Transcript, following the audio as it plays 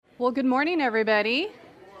Well, good morning, everybody.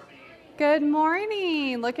 Good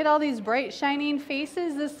morning. Look at all these bright, shining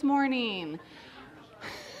faces this morning.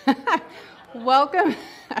 Welcome.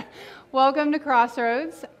 Welcome to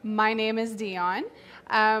Crossroads. My name is Dion.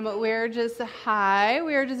 We're just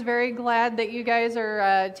very glad that you guys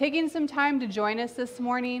are taking some time to join us this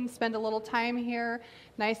morning, spend a little time here,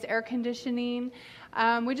 nice air conditioning.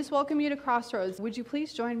 We just welcome you to Crossroads. Would you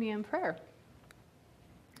please join me in prayer?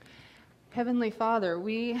 Heavenly Father,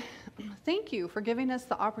 we thank you for giving us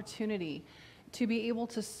the opportunity to be able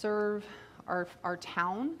to serve our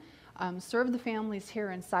town, serve the families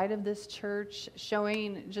here inside of this church,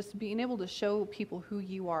 being able to show people who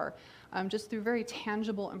you are, just through very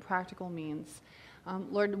tangible and practical means.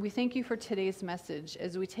 Lord, we thank you for today's message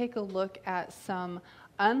as we take a look at some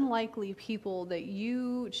unlikely people that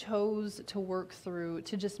you chose to work through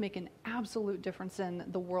to just make an absolute difference in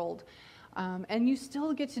the world. And you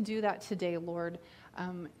still get to do that today, Lord.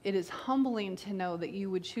 It is humbling to know that you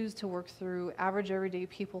would choose to work through average, everyday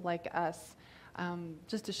people like us,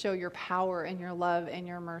 just to show your power and your love and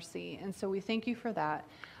your mercy. And so we thank you for that.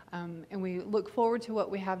 And we look forward to what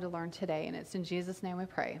we have to learn today. And it's in Jesus' name we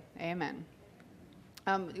pray. Amen.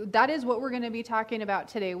 That is what we're going to be talking about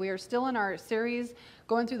today. We are still in our series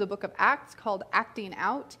going through the book of Acts called Acting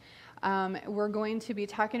Out. We're going to be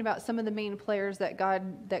talking about some of the main players that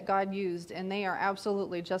God used, and they are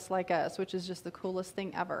absolutely just like us, which is just the coolest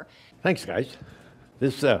thing ever. Thanks, guys.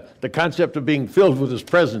 The concept of being filled with His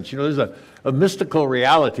presence, there's a mystical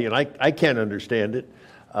reality, and I can't understand it,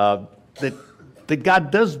 that God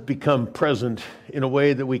does become present in a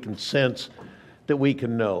way that we can sense, that we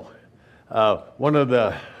can know. I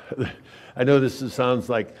know this sounds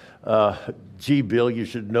like, gee, Bill, you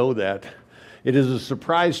should know that. It is a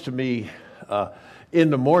surprise to me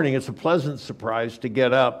in the morning. It's a pleasant surprise to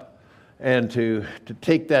get up and to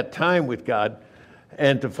take that time with God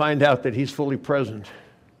and to find out that He's fully present,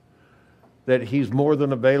 that He's more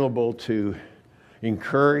than available to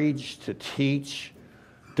encourage, to teach,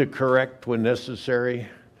 to correct when necessary,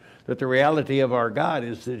 that the reality of our God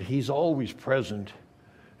is that He's always present.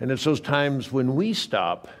 And it's those times when we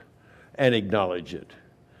stop and acknowledge it.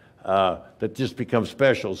 That just becomes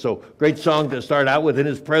special. So great song to start out with, In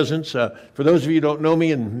His Presence. For those of you who don't know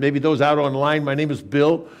me, and maybe those out online, my name is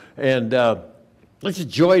Bill, and it's a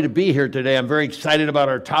joy to be here today. I'm very excited about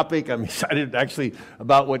our topic. I'm excited actually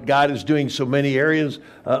about what God is doing in so many areas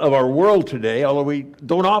of our world today, although we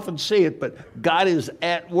don't often see it, but God is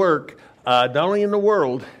at work, not only in the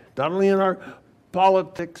world, not only in our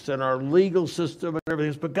politics and our legal system and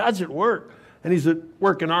everything, but God's at work. And He's at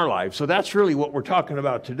work in our lives. So that's really what we're talking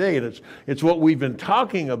about today. And it's what we've been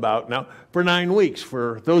talking about now for 9 weeks.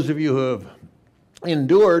 For those of you who have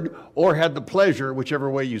endured or had the pleasure,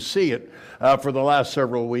 whichever way you see it, for the last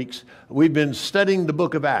several weeks, we've been studying the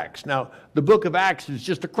book of Acts. Now, the book of Acts is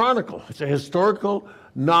just a chronicle. It's a historical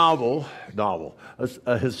novel,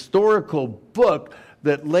 a historical book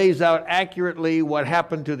that lays out accurately what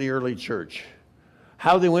happened to the early church.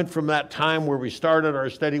 How they went from that time where we started our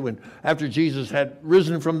study after Jesus had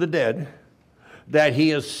risen from the dead, that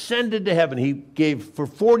He ascended to heaven. He gave for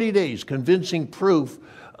 40 days convincing proof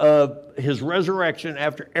of His resurrection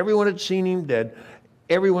after everyone had seen Him dead.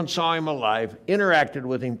 Everyone saw Him alive, interacted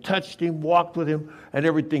with Him, touched Him, walked with Him, and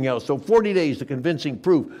everything else. So 40 days, the convincing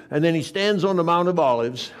proof. And then He stands on the Mount of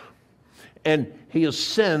Olives and He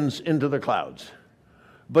ascends into the clouds.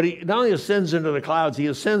 But He not only ascends into the clouds, He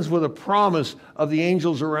ascends with a promise of the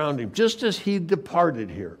angels around Him. Just as He departed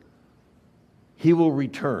here, He will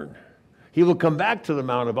return. He will come back to the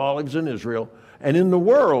Mount of Olives in Israel. And in the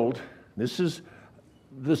world, this is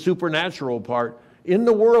the supernatural part, in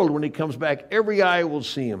the world when He comes back, every eye will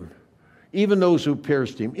see Him. Even those who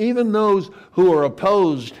pierced Him, even those who are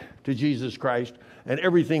opposed to Jesus Christ and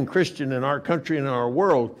everything Christian in our country and in our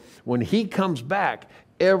world, when He comes back,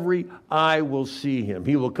 every eye will see Him.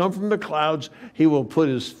 He will come from the clouds. He will put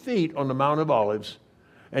His feet on the Mount of Olives,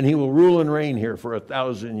 and He will rule and reign here for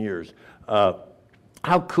 1,000 years.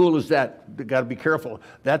 How cool is that? You've got to be careful.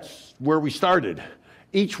 That's where we started.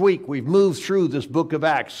 Each week we've moved through this book of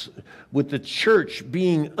Acts with the church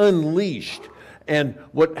being unleashed. And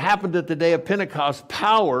what happened at the day of Pentecost,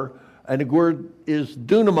 power, and the word is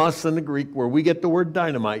dunamis in the Greek, where we get the word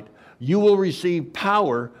dynamite. You will receive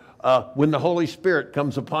power when the Holy Spirit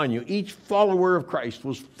comes upon you. Each follower of Christ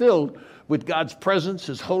was filled with God's presence,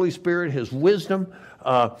 His Holy Spirit, His wisdom,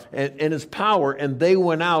 and His power, and they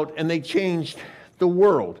went out and they changed the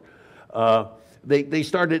world. They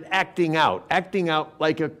started acting out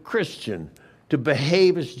like a Christian, to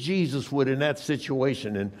behave as Jesus would in that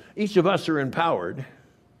situation. And each of us are empowered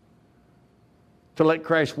to let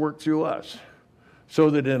Christ work through us. so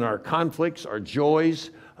that in our conflicts, our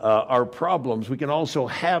joys, our problems, we can also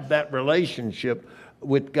have that relationship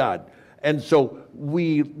with God. And so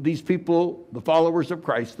these people, the followers of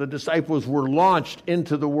Christ, the disciples, were launched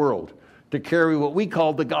into the world to carry what we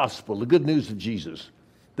call the gospel, the good news of Jesus.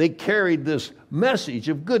 They carried this message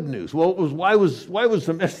of good news. Well, why was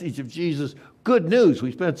the message of Jesus good news?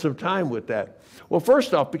 We spent some time with that. Well,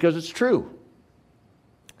 first off, because it's true.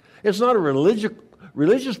 It's not a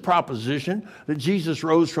religious proposition that Jesus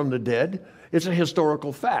rose from the dead. It's a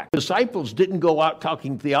historical fact. The disciples didn't go out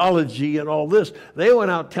talking theology and all this. They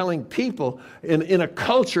went out telling people in a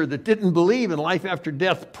culture that didn't believe in life after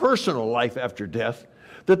death, personal life after death,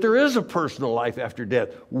 that there is a personal life after death.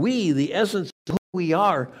 We, the essence of who we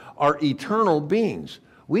are eternal beings.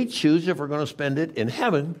 We choose if we're going to spend it in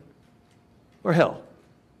heaven or hell.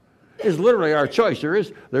 It's literally our choice. There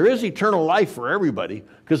is eternal life for everybody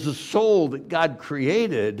because the soul that God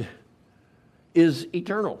created is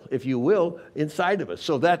eternal, if you will, inside of us.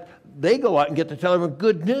 So that they go out and get to tell everyone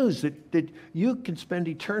good news that you can spend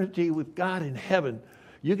eternity with God in heaven.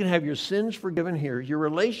 You can have your sins forgiven here. Your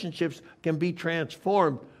relationships can be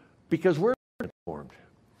transformed because we're transformed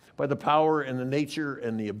by the power and the nature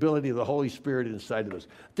and the ability of the Holy Spirit inside of us.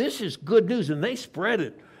 This is good news, and they spread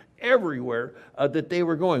it everywhere that they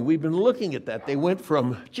were going. We've been looking at that. They went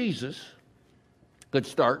from Jesus, good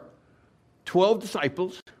start, 12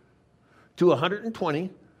 disciples, to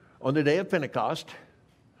 120 on the day of Pentecost,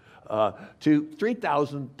 to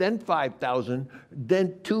 3,000, then 5,000,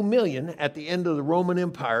 then 2 million at the end of the Roman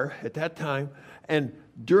Empire at that time. And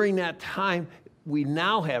during that time, we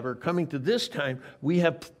now have, or coming to this time, we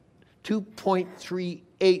have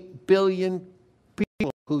 2.38 billion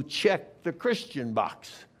people who check the Christian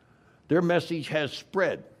box. Their message has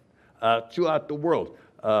spread throughout the world.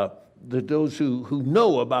 Those who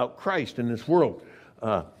know about Christ in this world.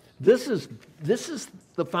 This is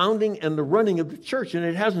the founding and the running of the church, and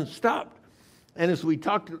it hasn't stopped. And as we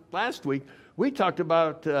talked last week, we talked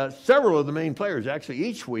about several of the main players. Actually,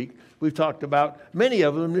 each week, we've talked about many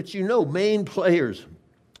of them that you know, main players,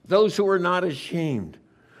 those who are not ashamed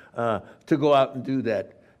to go out and do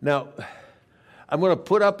that. Now, I'm going to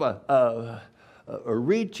put up or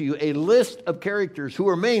read to you a list of characters who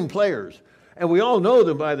are main players. And we all know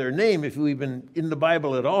them by their name if we've been in the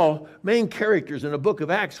Bible at all. Main characters in the book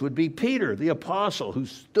of Acts would be Peter, the apostle, who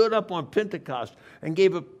stood up on Pentecost and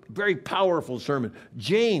gave a very powerful sermon.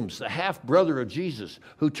 James, the half-brother of Jesus,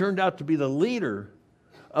 who turned out to be the leader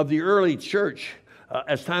of the early church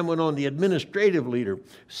as time went on, the administrative leader.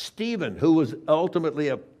 Stephen, who was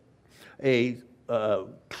ultimately a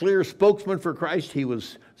clear spokesman for Christ. He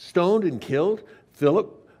was stoned and killed.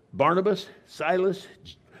 Philip, Barnabas, Silas,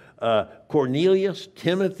 Cornelius,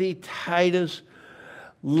 Timothy, Titus,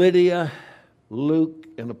 Lydia, Luke,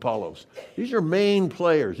 and Apollos. These are main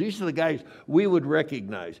players. These are the guys we would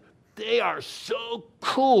recognize. They are so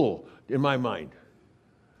cool in my mind.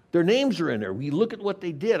 Their names are in there. We look at what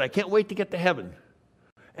they did. I can't wait to get to heaven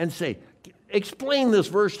and say, explain this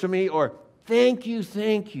verse to me, or thank you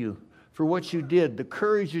for what you did, the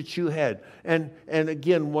courage that you had. And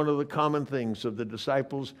again, one of the common things of the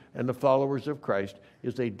disciples and the followers of Christ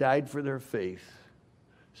is they died for their faith,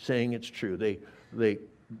 saying it's true.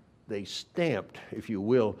 They stamped, if you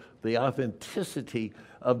will, the authenticity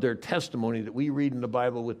of their testimony that we read in the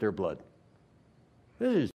Bible with their blood.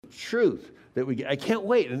 This is truth that we get. I can't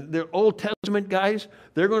wait. And the Old Testament guys,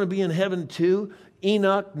 they're going to be in heaven too.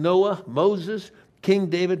 Enoch, Noah, Moses, King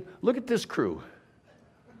David. Look at this crew.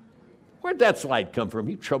 Where'd that slide come from,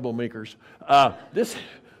 you troublemakers? This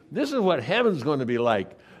is what heaven's going to be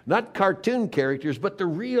like. Not cartoon characters, but the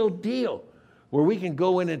real deal, where we can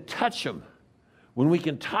go in and touch them, when we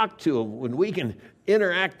can talk to them, when we can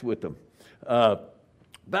interact with them.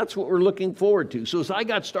 That's what we're looking forward to. So as I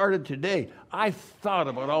got started today, I thought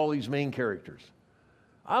about all these main characters.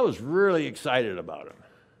 I was really excited about them,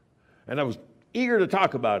 and I was eager to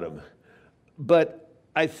talk about them. But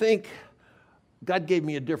I think God gave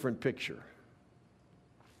me a different picture.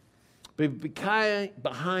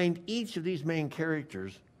 Behind each of these main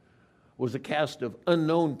characters was a cast of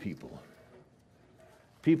unknown people.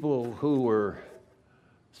 People who were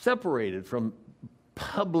separated from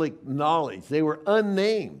public knowledge. They were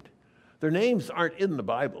unnamed. Their names aren't in the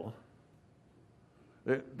Bible.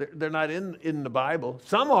 They're not in the Bible.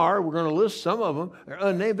 Some are. We're going to list some of them. They're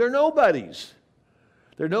unnamed. They're nobodies.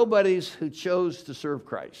 They're nobodies who chose to serve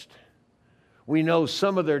Christ. We know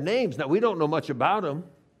some of their names. Now, we don't know much about them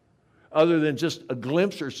other than just a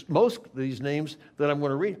glimpse, or most of these names that I'm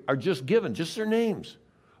going to read are just given, just their names.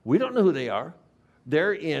 We don't know who they are.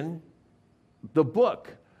 They're in the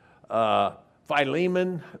book.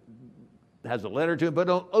 Philemon, has a letter to him. But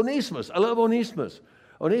Onesimus, I love Onesimus.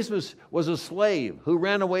 Onesimus was a slave who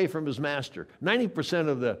ran away from his master. 90%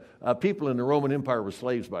 of the people in the Roman Empire were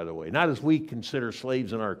slaves, by the way. Not as we consider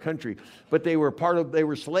slaves in our country, but they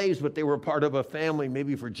were slaves, but they were part of a family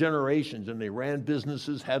maybe for generations, and they ran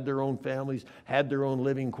businesses, had their own families, had their own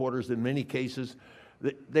living quarters in many cases.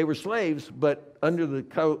 They were slaves, but under the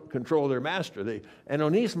control of their master. And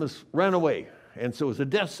Onesimus ran away, and so it was a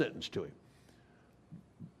death sentence to him.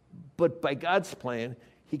 But by God's plan,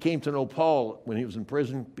 he came to know Paul when he was in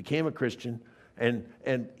prison, became a Christian,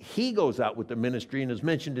 and he goes out with the ministry and is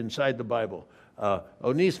mentioned inside the Bible.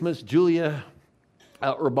 Onesimus, Julia,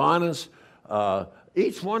 Urbanus,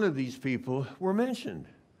 each one of these people were mentioned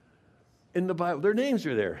in the Bible. Their names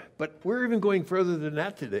are there. But we're even going further than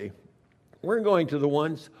that today. We're going to the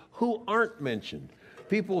ones who aren't mentioned,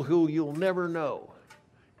 people who you'll never know.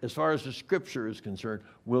 As far as the Scripture is concerned,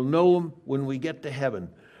 we'll know them when we get to heaven.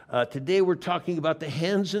 Today we're talking about the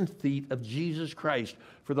hands and feet of Jesus Christ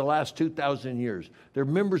for the last 2,000 years. They're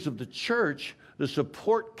members of the church, the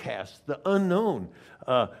support cast, the unknown,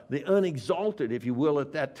 the unexalted, if you will,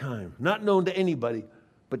 at that time. Not known to anybody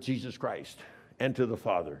but Jesus Christ and to the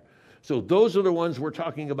Father. So those are the ones we're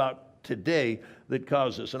talking about today that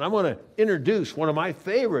cause this. And I want to introduce one of my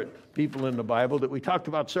favorite people in the Bible that we talked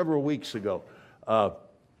about several weeks ago.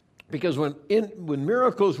 Because when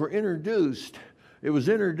miracles were introduced, it was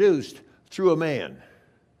introduced through a man.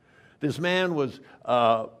 This man was,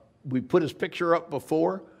 we put his picture up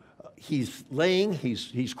before. He's laying,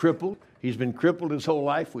 he's crippled. He's been crippled his whole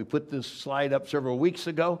life. We put this slide up several weeks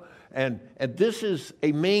ago. And this is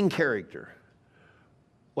a main character.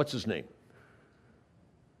 What's his name?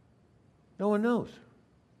 No one knows.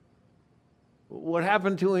 What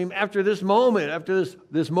happened to him after this moment, after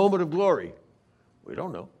this moment of glory? We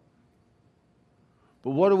don't know.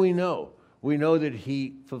 But what do we know? We know that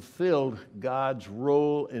he fulfilled God's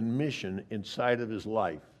role and mission inside of his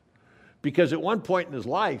life. Because at one point in his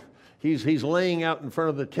life, he's laying out in front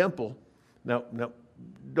of the temple. Now,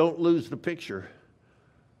 don't lose the picture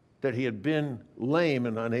that he had been lame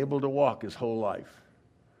and unable to walk his whole life.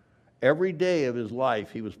 Every day of his life,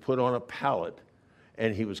 he was put on a pallet,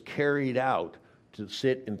 and he was carried out to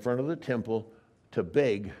sit in front of the temple to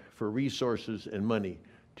beg for resources and money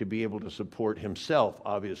to be able to support himself,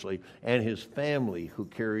 obviously, and his family who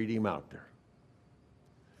carried him out there.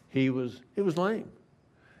 He was lame.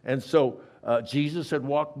 And so Jesus had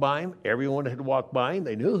walked by him. Everyone had walked by him.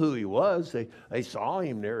 They knew who he was. They saw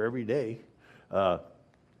him there every day. But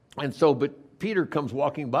Peter comes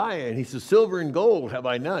walking by, and he says, "Silver and gold have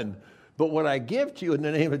I none, but what I give to you in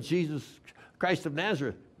the name of Jesus Christ of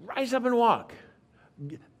Nazareth, rise up and walk.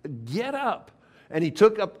 Get up." And he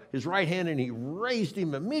took up his right hand and he raised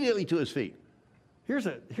him immediately to his feet. Here's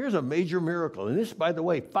a major miracle. And this, by the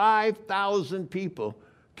way, 5,000 people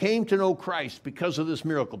came to know Christ because of this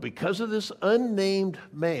miracle, because of this unnamed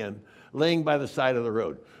man laying by the side of the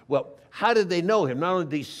road. Well, how did they know him? Not only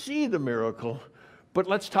did they see the miracle, but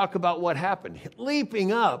let's talk about what happened.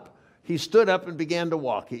 Leaping up, he stood up and began to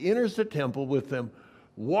walk. He enters the temple with them,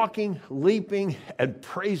 walking, leaping, and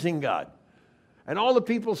praising God. And all the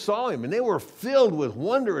people saw him, and they were filled with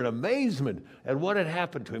wonder and amazement at what had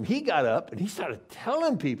happened to him. He got up, and he started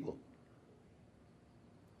telling people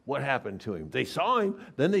what happened to him. They saw him,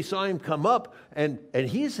 then they saw him come up, and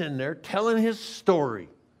he's in there telling his story.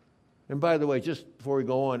 And by the way, just before we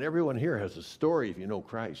go on, everyone here has a story if you know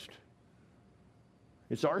Christ.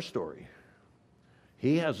 It's our story.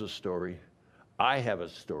 He has a story. I have a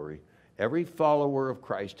story. Every follower of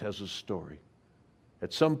Christ has a story.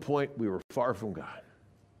 At some point, we were far from God.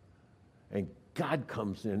 And God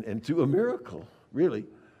comes in, and through a miracle, really,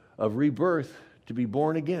 of rebirth, to be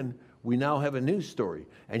born again, we now have a new story.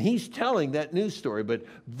 And he's telling that new story, but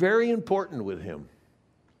very important with him.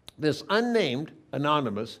 This unnamed,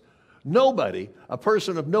 anonymous, nobody, a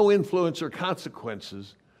person of no influence or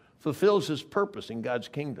consequences, fulfills his purpose in God's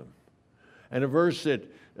kingdom. And a verse that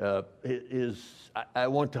I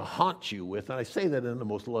want to haunt you with, and I say that in the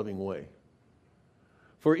most loving way.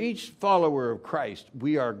 For each follower of Christ,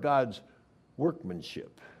 we are God's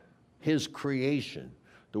workmanship, his creation.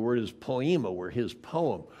 The word is poema, we're his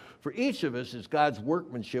poem. For each of us is God's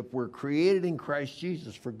workmanship. We're created in Christ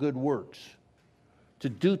Jesus for good works, to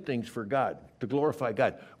do things for God, to glorify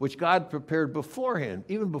God, which God prepared beforehand,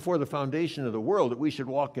 even before the foundation of the world, that we should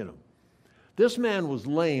walk in them. This man was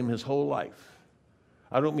lame his whole life.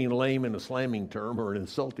 I don't mean lame in a slamming term or an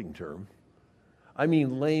insulting term. I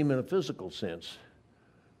mean lame in a physical sense.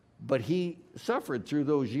 But he suffered through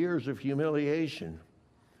those years of humiliation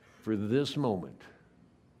for this moment.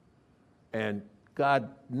 And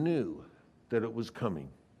God knew that it was coming.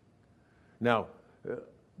 Now,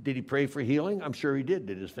 did he pray for healing? I'm sure he did.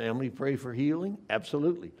 Did his family pray for healing?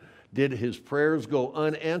 Absolutely. Did his prayers go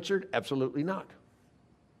unanswered? Absolutely not.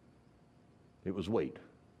 It was wait.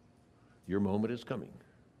 Your moment is coming.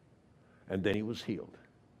 And then he was healed.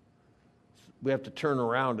 We have to turn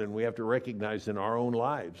around and we have to recognize in our own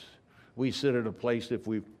lives, we sit at a place, if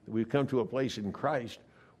we've come to a place in Christ,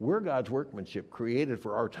 we're God's workmanship, created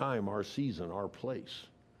for our time, our season, our place,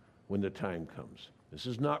 when the time comes. This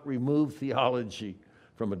is not removed theology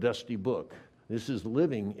from a dusty book. This is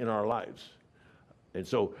living in our lives. And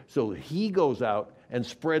so he goes out and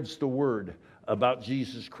spreads the word about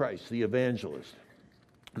Jesus Christ, the evangelist.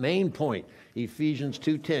 Main point, Ephesians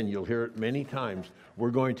 2:10, you'll hear it many times.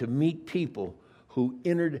 We're going to meet people who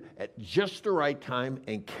entered at just the right time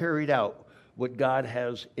and carried out what God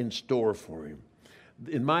has in store for him.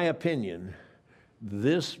 In my opinion,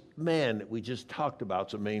 this man that we just talked about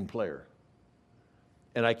is a main player.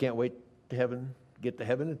 And I can't wait to get to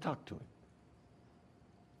heaven and talk to him.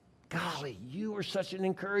 Golly, you are such an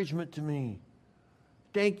encouragement to me.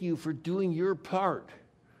 Thank you for doing your part.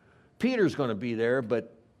 Peter's going to be there,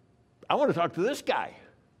 but I want to talk to this guy.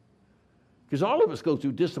 Because all of us go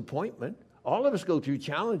through disappointment. All of us go through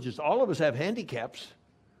challenges. All of us have handicaps.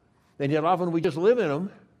 And yet often we just live in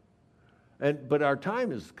them. But our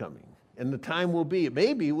time is coming. And the time will be,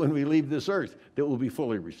 maybe when we leave this earth, that we'll be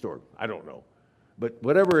fully restored. I don't know. But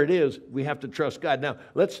whatever it is, we have to trust God. Now,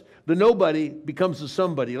 the nobody becomes the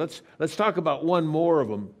somebody. Let's talk about one more of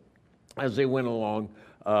them as they went along.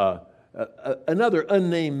 Another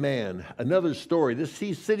unnamed man, another story.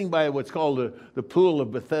 He's sitting by what's called the Pool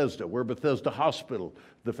of Bethesda, where Bethesda Hospital,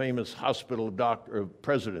 the famous hospital of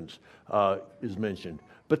presidents, is mentioned.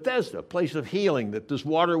 Bethesda, place of healing, that this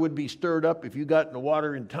water would be stirred up. If you got in the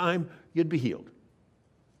water in time, you'd be healed.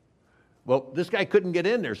 Well, this guy couldn't get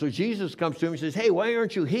in there, so Jesus comes to him and says, hey, why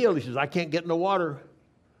aren't you healed? He says, I can't get in the water.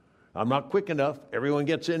 I'm not quick enough. Everyone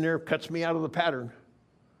gets in there, cuts me out of the pattern.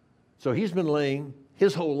 So he's been laying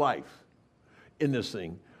his whole life in this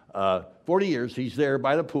thing. 40 years, he's there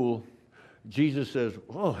by the pool. Jesus says,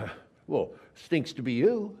 oh, well, stinks to be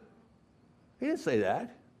you. He didn't say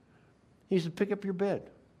that. He said, pick up your bed.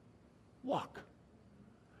 Walk.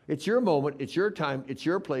 It's your moment. It's your time. It's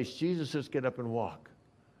your place. Jesus says, get up and walk.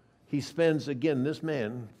 He spends, again, this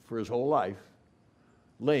man, for his whole life,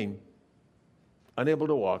 lame, unable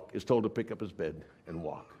to walk, is told to pick up his bed and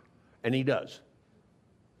walk. And he does.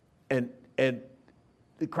 And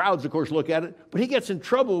the crowds, of course, look at it, but he gets in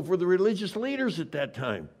trouble for the religious leaders at that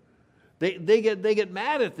time. They get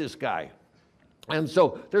mad at this guy. And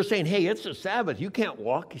so they're saying, hey, it's a Sabbath. You can't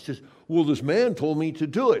walk. He says, well, this man told me to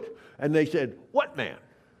do it. And they said, what man?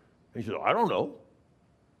 He said, I don't know.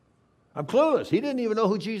 I'm clueless. He didn't even know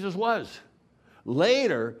who Jesus was.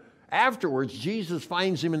 Later, afterwards, Jesus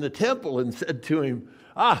finds him in the temple and said to him,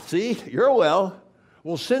 see, you're well.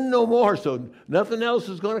 Well, sin no more, so nothing else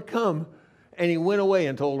is going to come. And he went away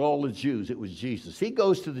and told all the Jews it was Jesus. He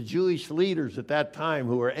goes to the Jewish leaders at that time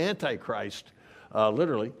who were antichrist,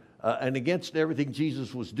 literally, and against everything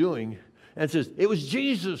Jesus was doing, and says, it was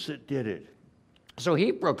Jesus that did it. So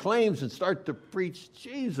he proclaims and starts to preach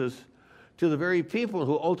Jesus to the very people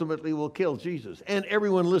who ultimately will kill Jesus. And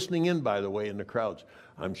everyone listening in, by the way, in the crowds.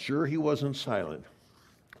 I'm sure he wasn't silent.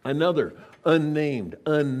 Another unnamed,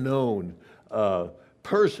 unknown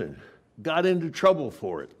person got into trouble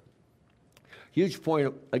for it. Huge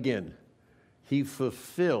point, again, he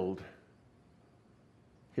fulfilled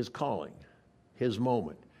his calling, his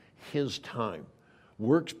moment, his time.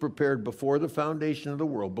 Works prepared before the foundation of the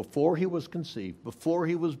world, before he was conceived, before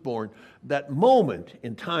he was born. That moment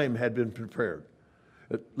in time had been prepared.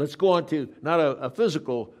 Let's go on to not a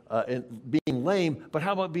physical being lame, but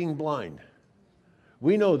how about being blind?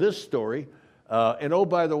 We know this story. And oh,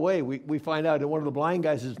 by the way, we find out that one of the blind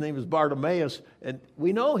guys, his name is Bartimaeus, and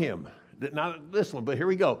we know him. Not this one, but here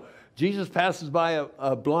we go. Jesus passes by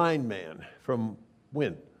a blind man from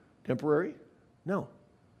when? Temporary? No.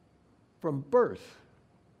 From birth.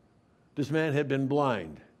 This man had been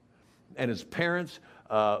blind. And his parents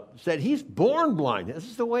said, he's born blind. This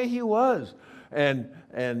is the way he was. And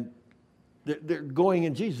they're going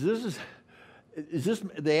in Jesus.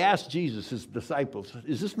 They asked Jesus, his disciples,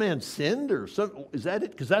 is this man sinned or something? Is that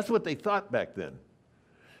it? Because that's what they thought back then.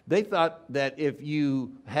 They thought that if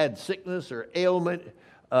you had sickness or ailment,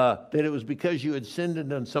 that it was because you had sinned and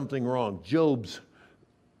done something wrong. Job's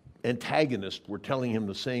antagonists were telling him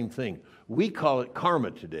the same thing. We call it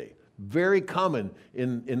karma today. Very common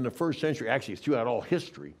in the first century, actually throughout all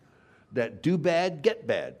history, that do bad, get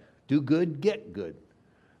bad. Do good, get good.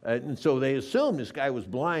 And so they assumed this guy was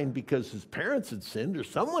blind because his parents had sinned or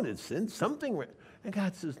someone had sinned, something. And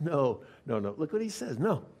God says, no. Look what he says.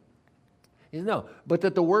 No. He says, no. But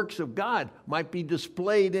that the works of God might be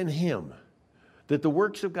displayed in him. That the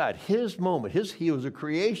works of God, his moment, he was a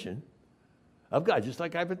creation of God, just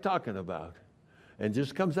like I've been talking about. And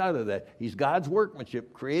just comes out of that. He's God's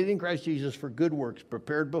workmanship, created in Christ Jesus for good works,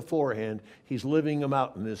 prepared beforehand. He's living them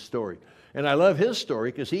out in this story. And I love his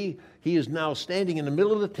story because he is now standing in the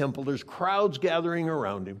middle of the temple. There's crowds gathering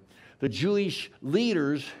around him. The Jewish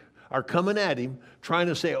leaders are coming at him, trying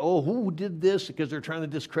to say, oh, who did this? Because they're trying to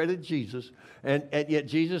discredit Jesus. And yet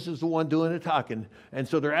Jesus is the one doing the talking. And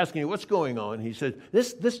so they're asking him, what's going on? He said,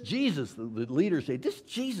 this Jesus, the leaders say, this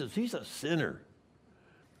Jesus, he's a sinner.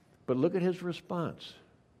 But look at his response.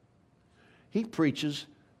 He preaches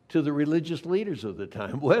to the religious leaders of the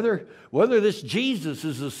time. Whether this Jesus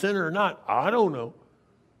is a sinner or not, I don't know.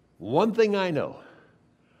 One thing I know,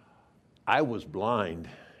 I was blind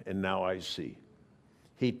and now I see.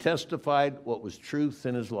 He testified what was truth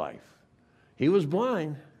in his life. He was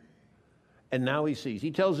blind and now he sees.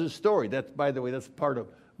 He tells his story. By the way, that's part of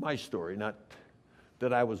my story. Not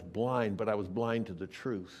that I was blind, but I was blind to the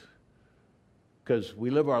truth. Because we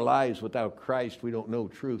live our lives without Christ, we don't know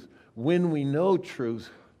truth. When we know truth,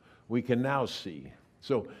 we can now see.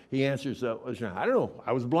 So he answers, I don't know,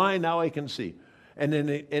 I was blind, now I can see.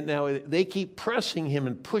 And now they keep pressing him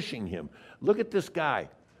and pushing him. Look at this guy.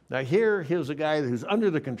 Now here's a guy who's under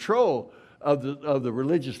the control of the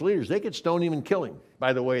religious leaders. They could stone him and kill him.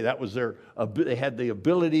 By the way, that was they had the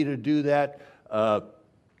ability to do that.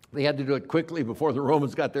 They had to do it quickly before the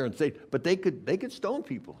Romans got there and saved. But they could stone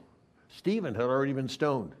people. Stephen had already been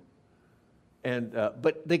stoned.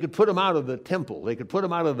 But they could put him out of the temple. They could put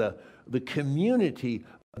him out of the community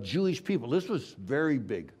of Jewish people. This was very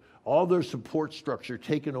big. All their support structure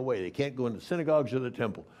taken away. They can't go into synagogues or the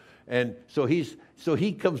temple. And so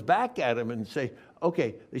he comes back at him and say,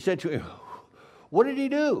 okay, they said to him, what did he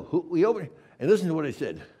do? And listen to what he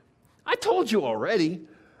said. I told you already.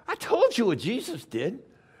 I told you what Jesus did.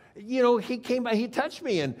 You know, he came by, he touched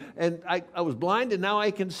me, and I was blind, and now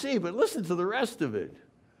I can see. But listen to the rest of it.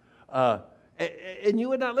 And you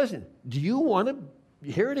would not listen. Do you want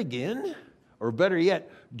to hear it again? Or better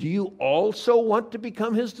yet, do you also want to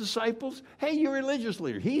become his disciples? Hey, you religious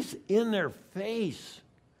leader. He's in their face,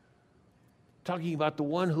 talking about the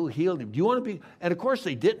one who healed him. Do you want to be? And of course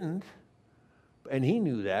they didn't. And he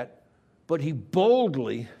knew that. But he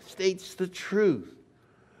boldly states the truth.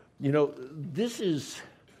 You know, this is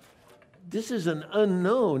an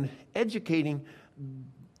unknown educating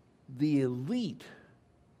the elite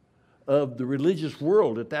of the religious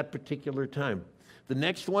world at that particular time. The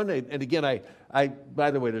next one, and again, I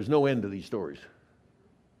by the way, there's no end to these stories.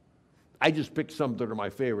 I just picked some that are my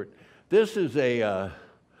favorite. This is a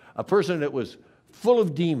person that was full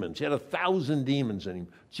of demons. He had 1,000 demons in him.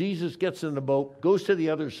 Jesus gets in the boat, goes to the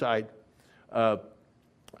other side of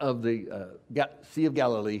the Sea of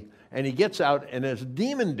Galilee, and he gets out, and there's a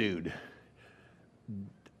demon dude.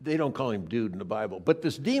 They don't call him dude in the Bible, but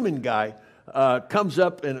this demon guy comes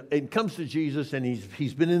up and comes to Jesus, and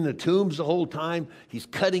he's been in the tombs the whole time. He's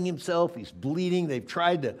cutting himself. He's bleeding. They've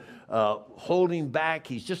tried to hold him back.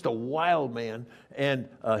 He's just a wild man, and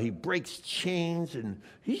he breaks chains, and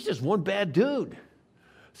he's just one bad dude.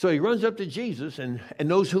 So he runs up to Jesus and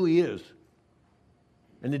knows who he is.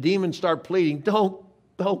 And the demons start pleading, don't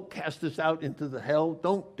cast us out into the hell.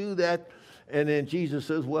 Don't do that. And then Jesus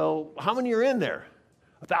says, well, how many are in there?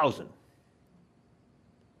 1,000.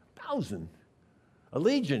 1,000. A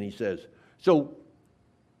legion, he says. So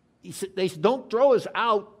they said, don't throw us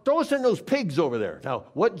out. Throw us in those pigs over there. Now,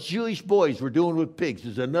 what Jewish boys were doing with pigs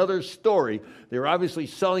is another story. They were obviously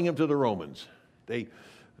selling them to the Romans.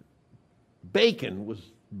 Bacon was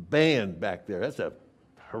banned back there. That's a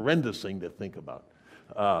horrendous thing to think about.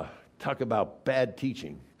 Talk about bad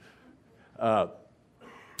teaching.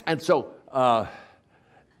 And so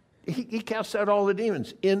he casts out all the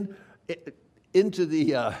demons into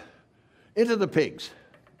the pigs.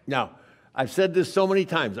 Now, I've said this so many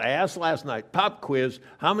times. I asked last night, pop quiz,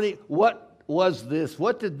 what was this?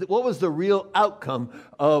 What was the real outcome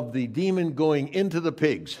of the demon going into the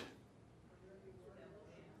pigs?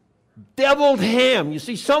 Deviled ham. You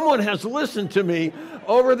see, someone has listened to me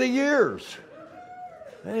over the years.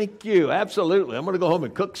 Thank you. Absolutely. I'm going to go home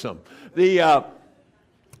and cook some. But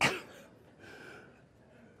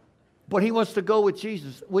he wants to go with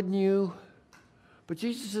Jesus. Wouldn't you? But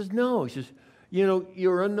Jesus says, no. He says, you know,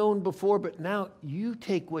 you're unknown before, but now you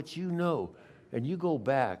take what you know and you go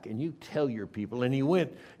back and you tell your people. And he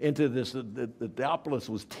went into this, the Decapolis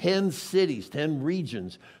was 10 cities, 10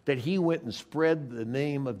 regions that he went and spread the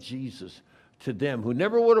name of Jesus to them who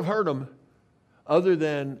never would have heard him other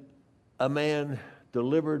than a man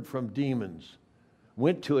delivered from demons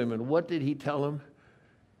went to him, and what did he tell him?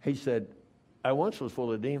 He said, I once was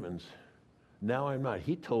full of demons. Now I'm not.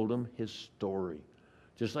 He told him his story.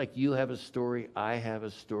 Just like you have a story, I have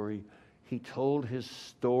a story. He told his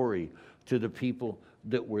story to the people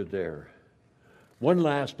that were there. One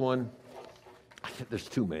last one. There's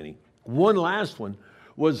too many. One last one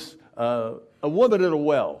was a woman at a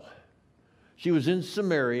well. She was in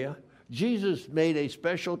Samaria. Jesus made a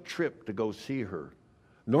special trip to go see her.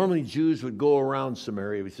 Normally Jews would go around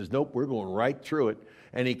Samaria. He says, nope, we're going right through it.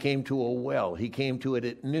 And he came to a well. He came to it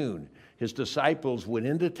at noon. His disciples went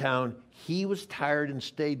into town. He was tired and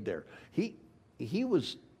stayed there. He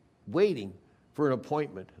was waiting for an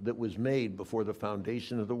appointment that was made before the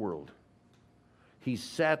foundation of the world. He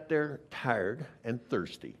sat there tired and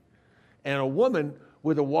thirsty. And a woman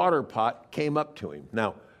with a water pot came up to him.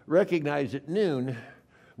 Now, recognize at noon,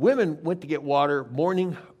 women went to get water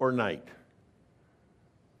morning or night.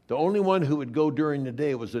 The only one who would go during the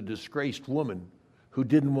day was a disgraced woman who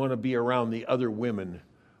didn't want to be around the other women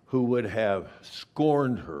who would have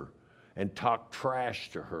scorned her and talked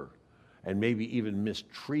trash to her and maybe even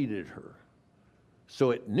mistreated her.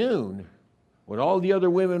 So at noon, when all the other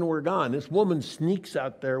women were gone, this woman sneaks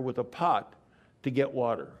out there with a pot to get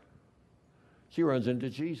water. She runs into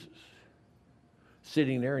Jesus,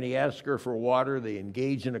 sitting there, and he asks her for water. They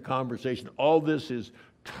engage in a conversation. All this is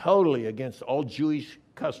totally against all Jewish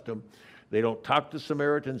custom. They don't talk to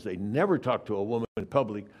Samaritans. They never talk to a woman in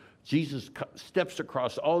public. Jesus steps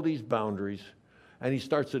across all these boundaries, and he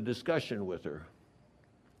starts a discussion with her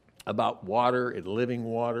about water and living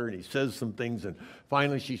water, and he says some things, and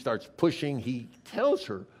finally she starts pushing. He tells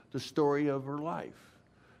her the story of her life,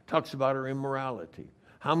 talks about her immorality,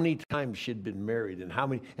 how many times she'd been married,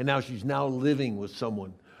 and now she's now living with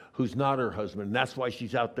someone who's not her husband, and that's why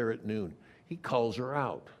she's out there at noon. He calls her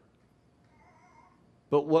out.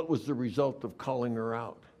 But what was the result of calling her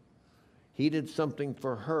out? He did something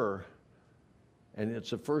for her, and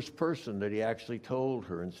it's the first person that he actually told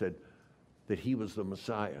her and said that he was the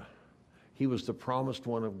Messiah. He was the promised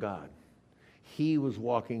one of God. He was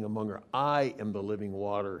walking among her. I am the living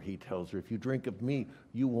water, he tells her. If you drink of me,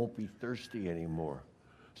 you won't be thirsty anymore.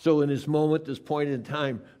 So in this moment, this point in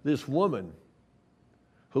time, this woman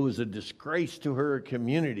who is a disgrace to her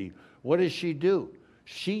community, what does she do?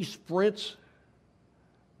 She sprints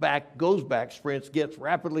back,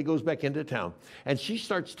 rapidly goes back into town. And she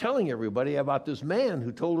starts telling everybody about this man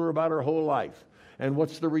who told her about her whole life. And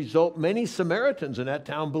what's the result? Many Samaritans in that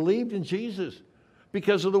town believed in Jesus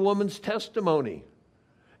because of the woman's testimony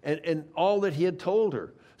and all that he had told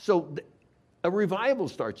her. So a revival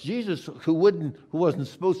starts. Jesus, who wasn't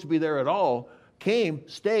supposed to be there at all, came,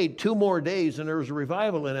 stayed 2 more days, and there was a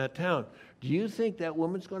revival in that town. Do you think that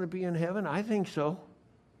woman's going to be in heaven? I think so.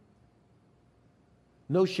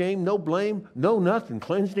 No shame, no blame, no nothing.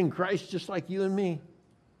 Cleansed in Christ just like you and me.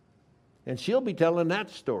 And she'll be telling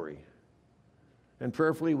that story. And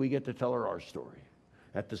prayerfully, we get to tell her our story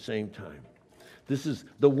at the same time. This is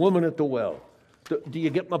the woman at the well. Do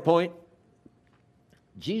you get my point?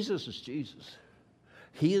 Jesus is Jesus.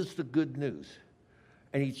 He is the good news.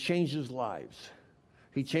 And he changes lives.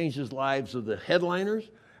 He changes lives of the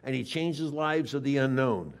headliners, and he changes lives of the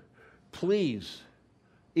unknown. Please,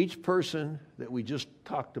 each person that we just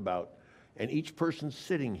talked about, and each person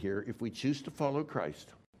sitting here, if we choose to follow Christ,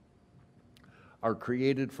 are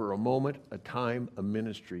created for a moment, a time, a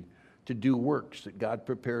ministry, to do works that God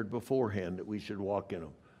prepared beforehand that we should walk in them.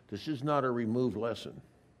 This is not a removed lesson.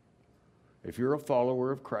 If you're a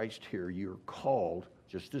follower of Christ here, you're called,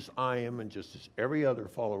 just as I am and just as every other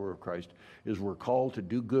follower of Christ, is we're called to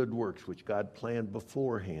do good works which God planned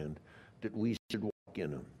beforehand that we should walk in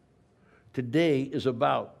them. Today is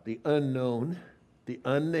about the unknown, the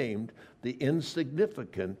unnamed, the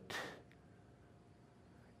insignificant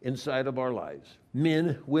inside of our lives.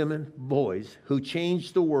 Men, women, boys who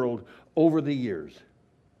changed the world over the years.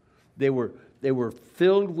 They were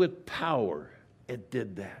filled with power and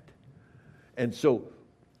did that. And so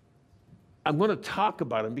I'm going to talk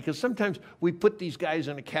about them because sometimes we put these guys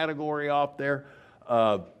in a category off there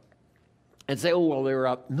and say, oh, well, they were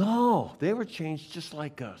out. No, they were changed just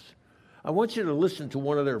like us. I want you to listen to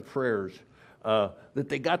one of their prayers that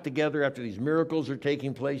they got together after these miracles are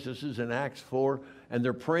taking place. This is in Acts 4, and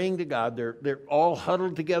they're praying to God. They're all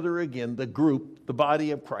huddled together again, the group, the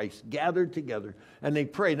body of Christ, gathered together, and they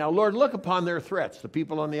pray. Now, Lord, look upon their threats, the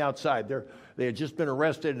people on the outside. They had just been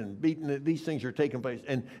arrested and beaten. These things are taking place.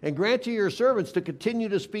 And grant to your servants to continue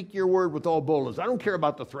to speak your word with all boldness. I don't care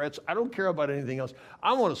about the threats. I don't care about anything else.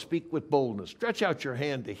 I want to speak with boldness. Stretch out your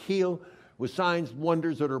hand to heal with signs,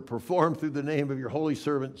 wonders that are performed through the name of your holy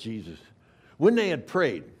servant, Jesus. When they had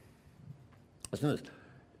prayed, listen to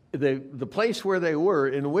this, the place where they were,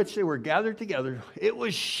 in which they were gathered together, it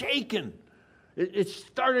was shaken. It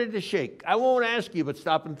started to shake. I won't ask you, but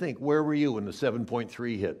stop and think. Where were you when the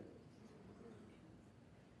 7.3 hit?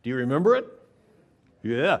 Do you remember it?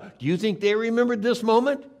 Yeah. Do you think they remembered this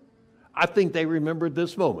moment? I think they remembered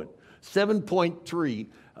this moment.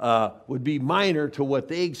 7.3 would be minor to what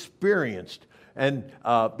they experienced. And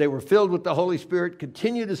they were filled with the Holy Spirit,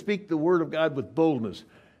 continued to speak the word of God with boldness.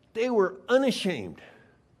 They were unashamed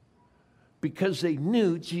because they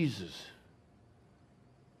knew Jesus.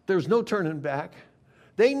 There's no turning back.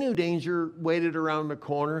 They knew danger waited around the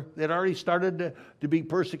corner. They'd already started to be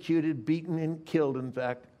persecuted, beaten, and killed, in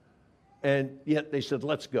fact. And yet they said,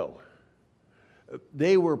 let's go.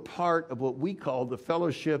 They were part of what we call the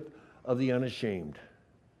fellowship of the unashamed,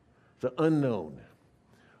 the unknown.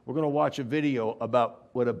 We're going to watch a video about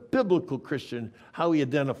what a biblical Christian, how he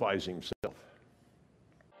identifies himself.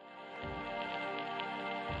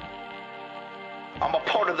 I'm a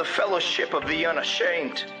part of the fellowship of the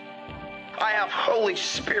unashamed. I have Holy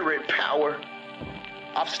Spirit power.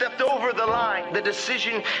 I've stepped over the line. The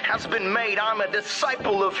decision has been made. I'm a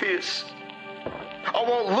disciple of His. I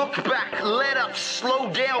won't look back, let up,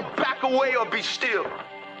 slow down, back away, or be still.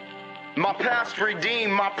 My past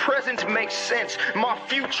redeemed, my present makes sense, my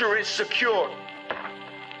future is secure.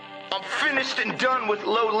 I'm finished and done with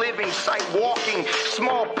low living, sight walking,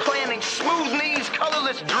 small planning, smooth knees,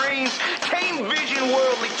 colorless dreams, tame vision,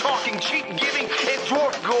 worldly talking, cheap giving, and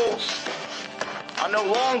dwarf goals. I no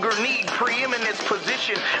longer need preeminence,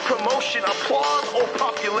 position, promotion, applause, or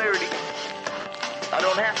popularity. I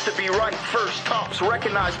don't have to be right first, tops,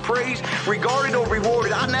 recognized, praised, regarded, or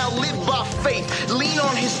rewarded. I now live by faith, lean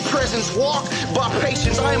on His presence, walk by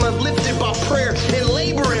patience. I am uplifted by prayer and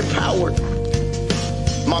labor empowered.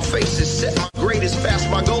 My face is set, my grade is fast,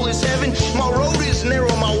 my goal is heaven. My road is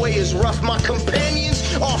narrow, my way is rough. My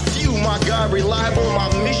companions are few, my God reliable, my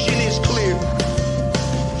mission is clear.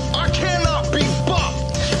 I cannot be bought,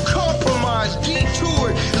 compromised,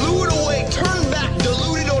 detoured, lured away, turned back,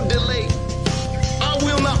 diluted, or delayed. I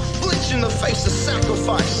will not flinch in the face of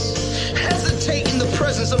sacrifice, hesitate in the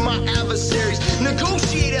presence of my adversaries,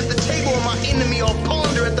 negotiate at the table of my enemy, or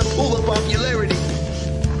ponder at the pool of popularity.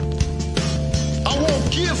 I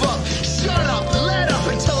won't give up, shut up, let up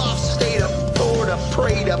until I've stayed up, poured up,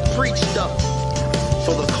 prayed up, preached up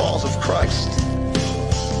for the cause of Christ.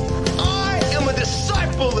 I am a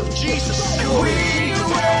disciple of Jesus. We will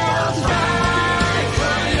fight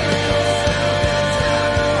for you.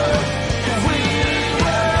 We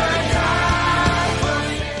will die for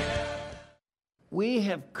you. We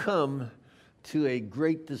have come to a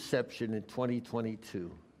great deception in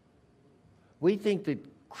 2022. We think that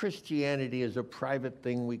Christianity is a private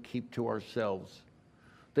thing we keep to ourselves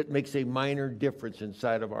that makes a minor difference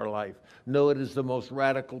inside of our life. No, it is the most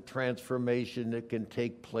radical transformation that can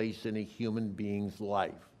take place in a human being's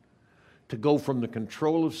life. To go from the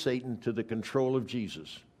control of Satan to the control of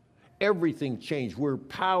Jesus. Everything changed. We're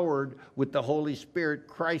powered with the Holy Spirit.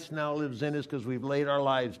 Christ now lives in us because we've laid our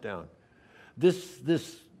lives down. This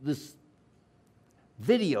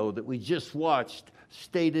video that we just watched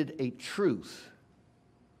stated a truth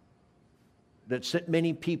that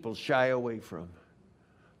many people shy away from.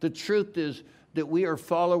 The truth is that we are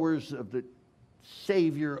followers of the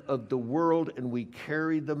Savior of the world, and we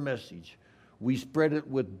carry the message. We spread it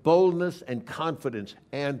with boldness and confidence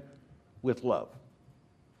and with love.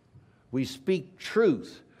 We speak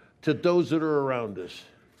truth to those that are around us.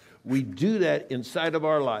 We do that inside of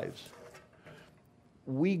our lives.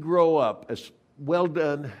 We grow up as well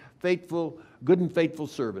done, faithful, good and faithful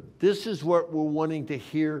servant. This is what we're wanting to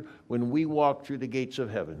hear when we walk through the gates of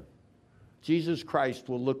heaven. Jesus Christ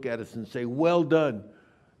will look at us and say, well done,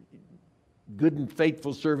 good and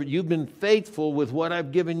faithful servant. You've been faithful with what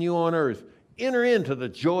I've given you on earth. Enter into the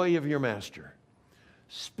joy of your master.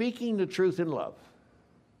 Speaking the truth in love.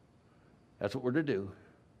 That's what we're to do.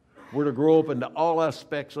 We're to grow up into all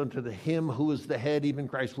aspects unto Him who is the head, even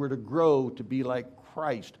Christ. We're to grow to be like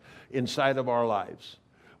Christ inside of our lives.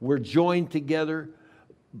 We're joined together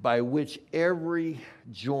by which every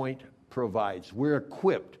joint provides. We're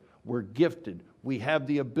equipped. We're gifted. We have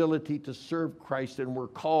the ability to serve Christ, and we're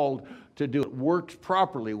called to do it. It works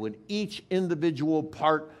properly when each individual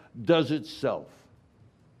part does itself.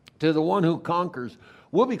 To the one who conquers,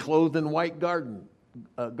 we'll be clothed in white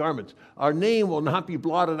garments. Our name will not be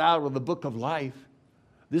blotted out of the book of life.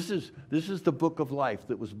 This is the book of life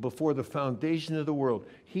that was before the foundation of the world.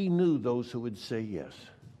 He knew those who would say yes.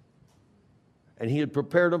 And He had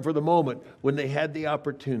prepared them for the moment when they had the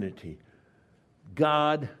opportunity.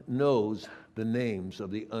 God knows the names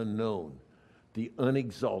of the unknown. the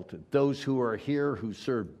unexalted, those who are here who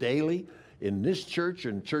serve daily in this church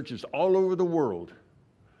and churches all over the world.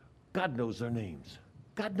 God knows their names.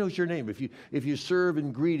 God knows your name. If you serve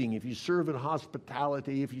in greeting, if you serve in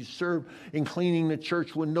hospitality, if you serve in cleaning the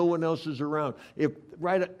church when no one else is around, if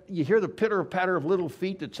you hear the pitter-patter of little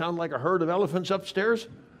feet that sound like a herd of elephants upstairs,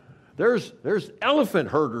 there's elephant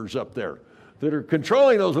herders up there that are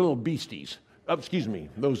controlling those little beasties.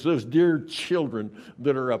 Those dear children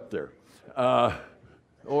that are up there.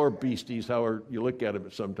 Or beasties, however you look at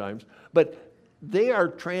them sometimes. But they are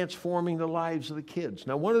transforming the lives of the kids.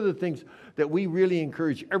 Now, one of the things that we really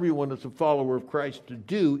encourage everyone that's a follower of Christ to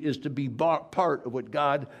do is to be part of what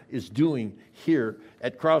God is doing here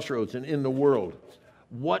at Crossroads and in the world.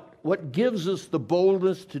 What gives us the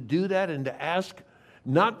boldness to do that and to ask,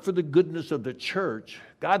 not for the goodness of the church,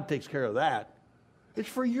 God takes care of that. It's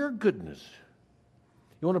for your goodness.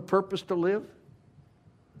 You want a purpose to live?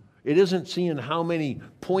 It isn't seeing how many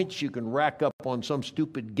points you can rack up on some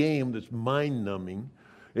stupid game that's mind-numbing.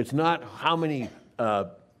 It's not how many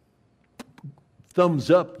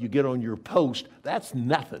thumbs up you get on your post. That's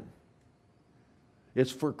nothing.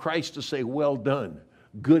 It's for Christ to say, well done,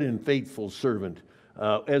 good and faithful servant,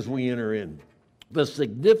 as we enter in. The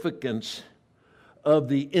significance of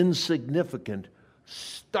the insignificant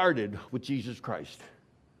started with Jesus Christ.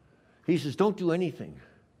 He says, don't do anything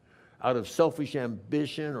out of selfish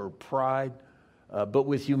ambition or pride, but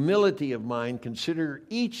with humility of mind, consider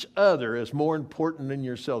each other as more important than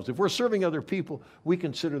yourselves. If we're serving other people, we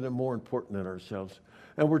consider them more important than ourselves.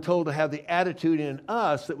 And we're told to have the attitude in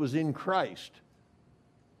us that was in Christ.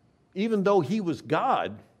 Even though he was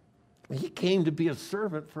God, he came to be a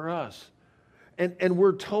servant for us. And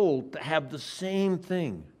we're told to have the same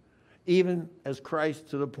thing, even as Christ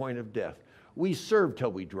to the point of death. We serve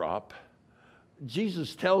till we drop.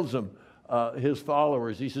 Jesus tells them, his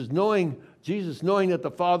followers, he says, knowing that the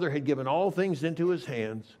Father had given all things into his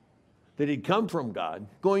hands, that he'd come from God,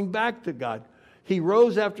 going back to God, he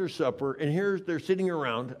rose after supper, and here they're sitting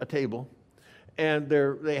around a table, and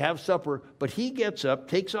they have supper, but he gets up,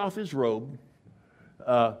 takes off his robe,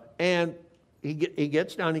 and he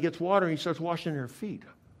gets down, he gets water, and he starts washing their feet.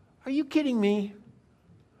 Are you kidding me?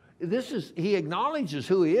 He acknowledges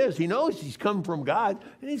who he is. He knows he's come from God,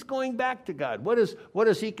 and he's going back to God. What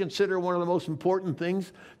does he consider one of the most important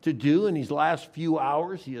things to do in these last few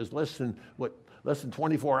hours? He has less than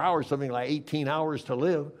 24 hours, something like 18 hours to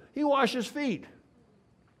live. He washes feet.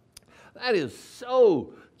 That is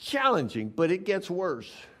so challenging, but it gets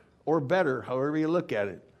worse or better, however you look at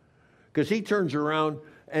it. Because he turns around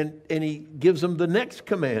and he gives them the next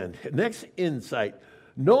command, next insight,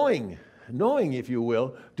 knowing, if you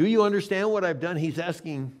will, do you understand what I've done? He's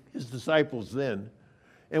asking his disciples then,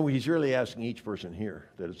 and he's really asking each person here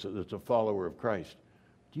that's a follower of Christ.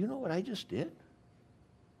 Do you know what I just did?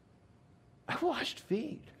 I washed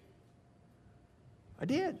feet. I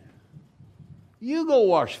did. You go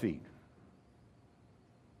wash feet.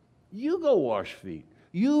 You go wash feet.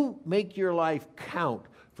 You make your life count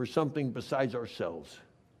for something besides ourselves.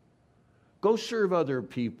 Go serve other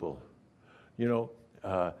people,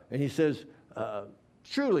 and he says,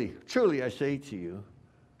 truly, truly, I say to you,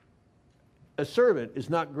 a servant is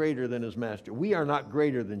not greater than his master. We are not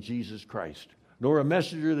greater than Jesus Christ, nor a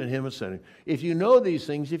messenger than him who sent him. If you know these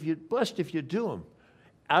things, blessed if you do them.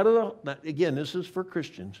 Again, this is for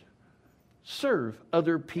Christians. Serve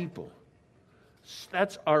other people.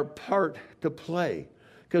 That's our part to play,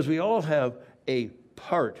 because we all have a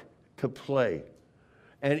part to play.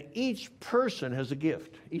 And each person has a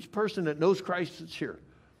gift. Each person that knows Christ is here.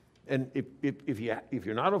 And if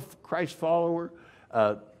you're not a Christ follower,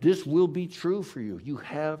 this will be true for you. You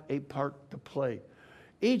have a part to play.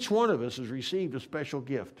 Each one of us has received a special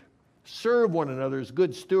gift. Serve one another as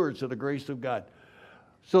good stewards of the grace of God,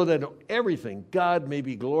 so that everything, God may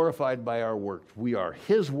be glorified by our work. We are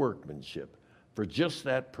his workmanship for just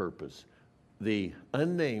that purpose. The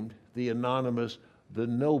unnamed, the anonymous, the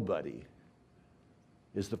nobody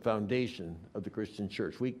is the foundation of the Christian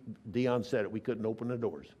church. Dion said it, we couldn't open the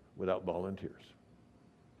doors without volunteers.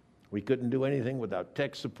 We couldn't do anything without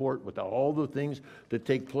tech support, without all the things that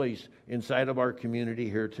take place inside of our community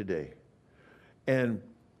here today. And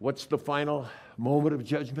what's the final moment of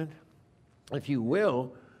judgment? If you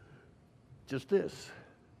will, just this.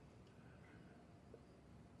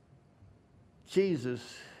 Jesus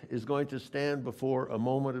is going to stand before a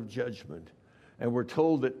moment of judgment. And we're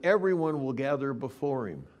told that everyone will gather before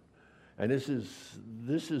him. And this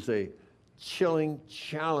is a chilling,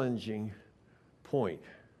 challenging point.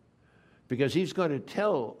 Because he's going to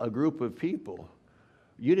tell a group of people,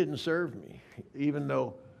 you didn't serve me. Even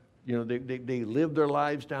though, they lived their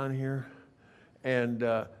lives down here. And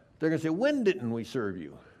they're going to say, when didn't we serve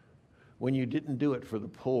you? When you didn't do it for the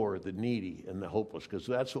poor, the needy, and the hopeless, because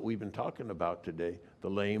that's what we've been talking about today, the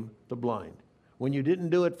lame, the blind. When you didn't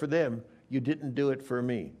do it for them, you didn't do it for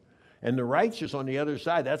me. And the righteous on the other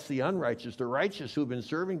side, that's the unrighteous, the righteous who've been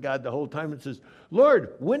serving God the whole time, and says,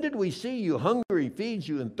 Lord, when did we see you hungry, feed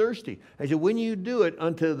you, and thirsty? I said, when you do it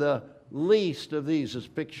unto the least of these. This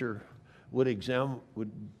picture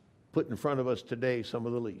would put in front of us today some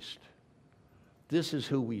of the least. This is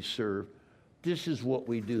who we serve. This is what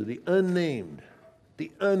we do, the unnamed,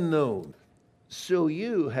 the unknown. So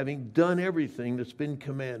you, having done everything that's been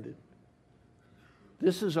commanded,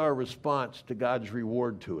 this is our response to God's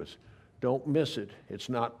reward to us. Don't miss it. It's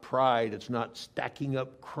not pride. It's not stacking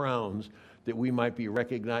up crowns that we might be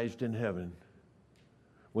recognized in heaven.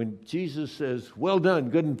 When Jesus says, well done,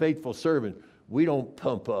 good and faithful servant, we don't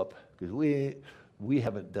pump up because we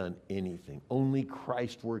haven't done anything. Only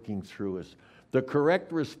Christ working through us. The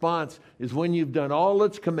correct response is when you've done all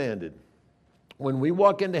that's commanded. When we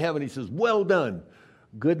walk into heaven, he says, well done,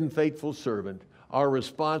 good and faithful servant. Our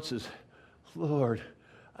response is, Lord,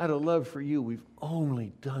 out of love for you, we've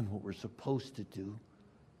only done what we're supposed to do.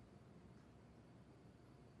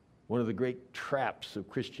 One of the great traps of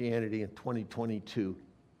Christianity in 2022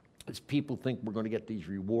 is people think we're going to get these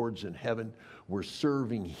rewards in heaven. We're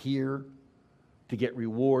serving here to get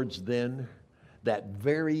rewards then. That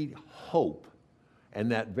very hope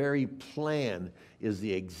and that very plan is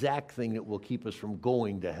the exact thing that will keep us from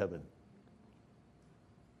going to heaven.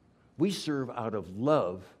 We serve out of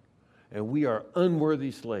love, and we are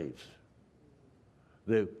unworthy slaves.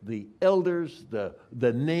 The elders, the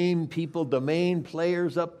named people, the main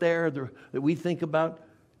players up there that we think about,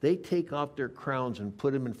 they take off their crowns and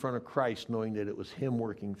put them in front of Christ, knowing that it was him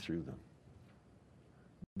working through them.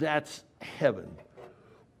 That's heaven.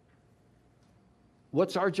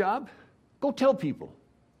 What's our job? Go tell people.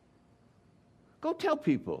 Go tell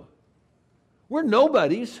people. We're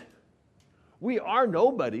nobodies. We are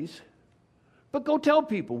nobodies. But go tell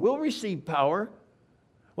people. We'll receive power.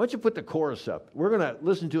 Why don't you put the chorus up? We're going to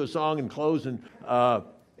listen to a song and close. And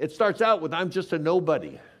it starts out with, I'm just a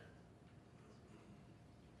nobody.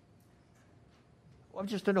 I'm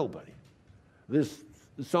just a nobody. This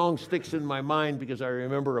song sticks in my mind because I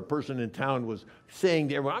remember a person in town was saying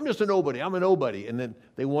to everyone, I'm just a nobody, I'm a nobody. And then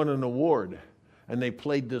they won an award and they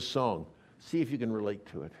played this song. See if you can relate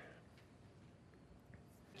to it.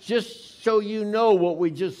 Just so you know what we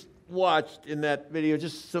just watched in that video,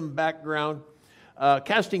 just some background.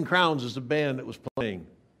 Casting Crowns is a band that was playing.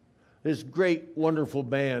 This great, wonderful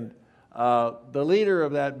band. The leader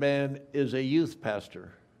of that band is a youth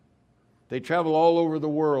pastor. They travel all over the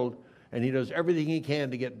world, and he does everything he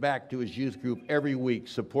can to get back to his youth group every week,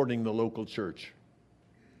 supporting the local church.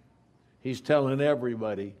 He's telling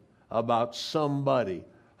everybody about somebody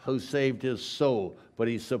who saved his soul, but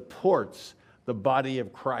he supports the body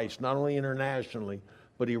of Christ, not only internationally,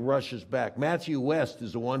 but he rushes back. Matthew West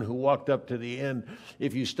is the one who walked up to the end.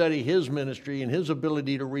 If you study his ministry and his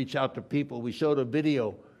ability to reach out to people, we showed a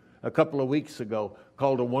video a couple of weeks ago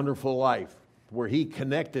called A Wonderful Life, where he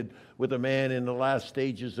connected with a man in the last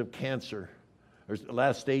stages of cancer, or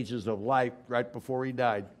last stages of life right before he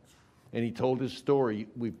died. And he told his story.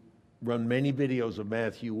 We've run many videos of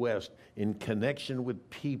Matthew West in connection with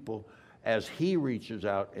people as he reaches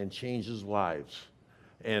out and changes lives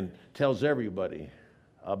and tells everybody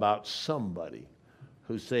about somebody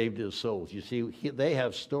who saved his souls. You see, they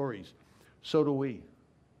have stories. So do we.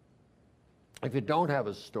 If you don't have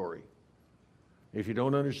a story, if you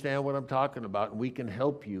don't understand what I'm talking about, and we can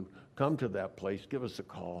help you come to that place, give us a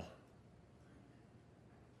call.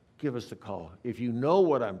 Give us a call. If you know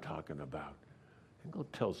what I'm talking about, and go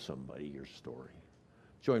tell somebody your story.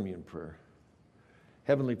 Join me in prayer.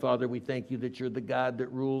 Heavenly Father, we thank you that you're the God that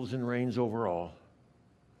rules and reigns over all.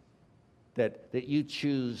 That you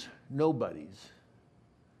choose nobodies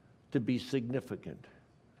to be significant,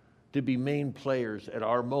 to be main players at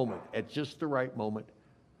our moment, at just the right moment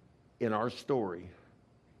in our story.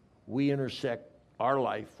 We intersect our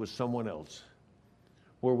life with someone else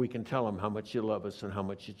where we can tell them how much you love us and how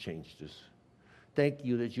much you changed us. Thank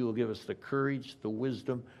you that you will give us the courage, the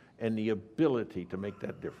wisdom, and the ability to make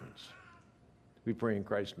that difference. We pray in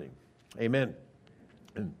Christ's name. Amen.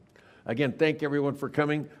 And again, thank everyone for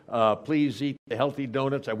coming. Please eat the healthy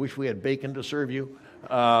donuts. I wish we had bacon to serve you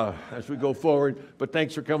as we go forward. But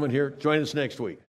thanks for coming here. Join us next week.